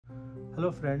Hello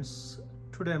friends,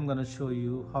 today I'm going to show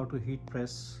you how to heat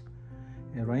press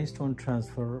a rhinestone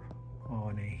transfer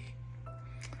on a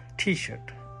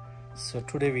t-shirt. So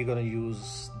today we're going to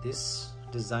use this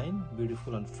design,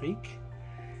 beautiful and freak,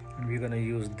 and we're going to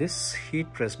use this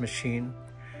heat press machine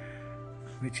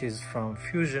which is from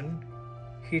Fusion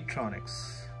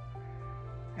Heatronics,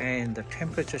 and the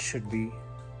temperature should be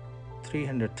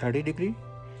 330 degree.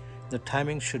 The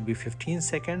timing should be 15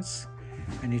 seconds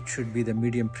and it should be the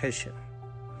medium pressure.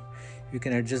 You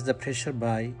can adjust the pressure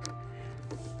by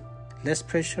less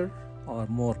pressure or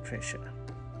more pressure.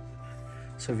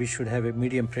 So we should have a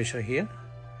medium pressure here,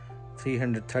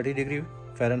 330 degree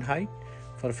Fahrenheit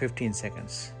for 15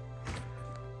 seconds.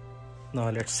 Now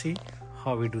let's see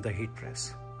how we do the heat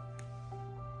press.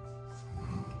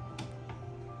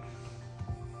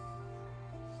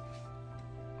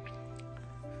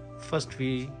 First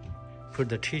we put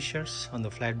the t-shirts on the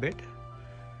flatbed.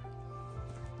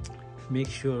 Make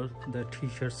sure the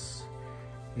t-shirts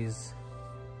is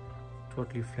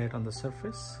totally flat on the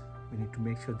surface. We need to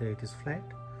make sure that it is flat.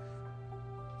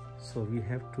 So we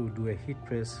have to do a heat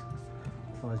press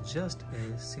for just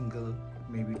a single,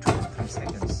 maybe 2 or 3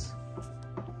 seconds.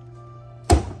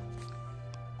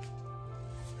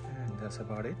 And that's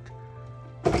about it.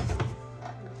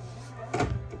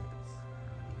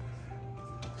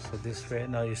 So this way,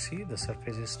 now you see the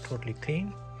surface is totally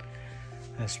clean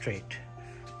and straight.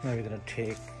 Now we're going to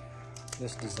take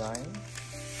this design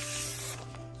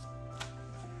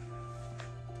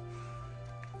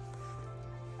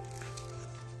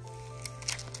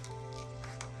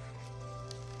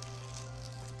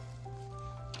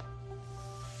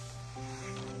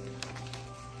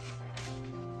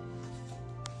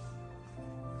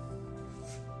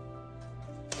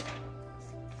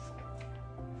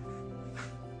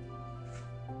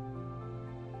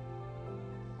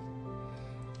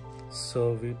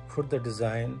So we put the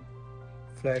design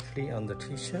flatly on the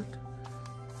t-shirt,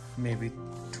 maybe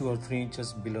 2 or 3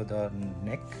 inches below the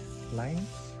neck line.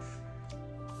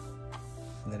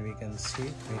 And then we can see,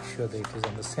 make sure that it is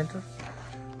on the center.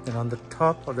 Then on the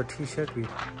top of the t-shirt, we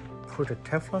put a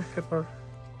Teflon paper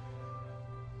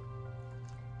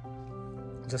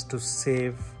just to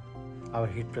save our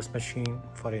heat press machine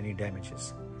for any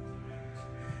damages.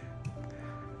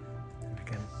 We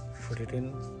can put it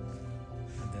in.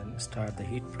 Then start the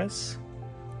heat press.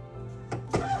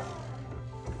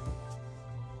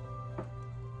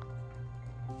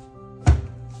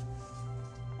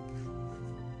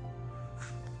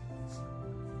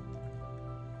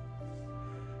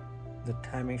 The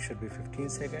timing should be 15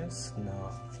 seconds.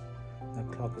 Now the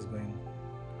clock is going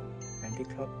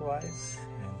anti-clockwise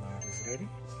and now it is ready.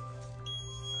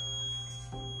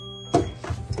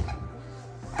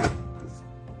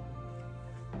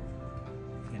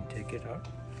 You can take it out.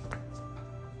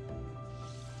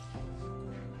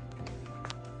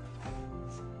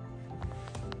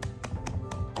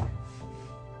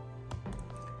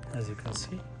 As you can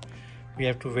see, we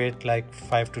have to wait like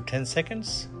 5 to 10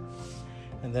 seconds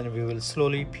and then we will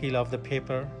slowly peel off the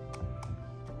paper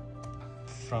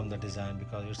from the design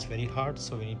because it's very hard,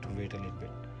 so we need to wait a little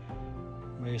bit.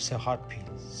 It's a hot peel,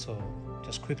 so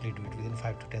just quickly do it within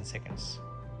 5 to 10 seconds.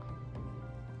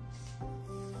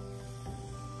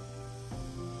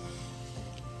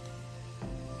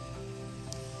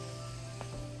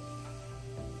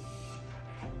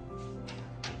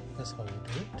 That's how you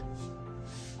do it.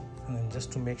 And then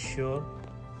just to make sure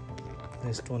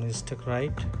the stone is stuck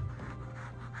right,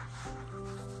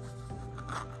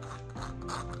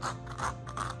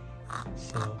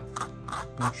 so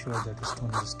make sure that the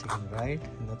stone is sticking right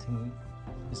and nothing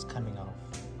is coming off.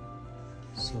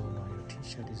 So now your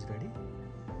t-shirt is ready.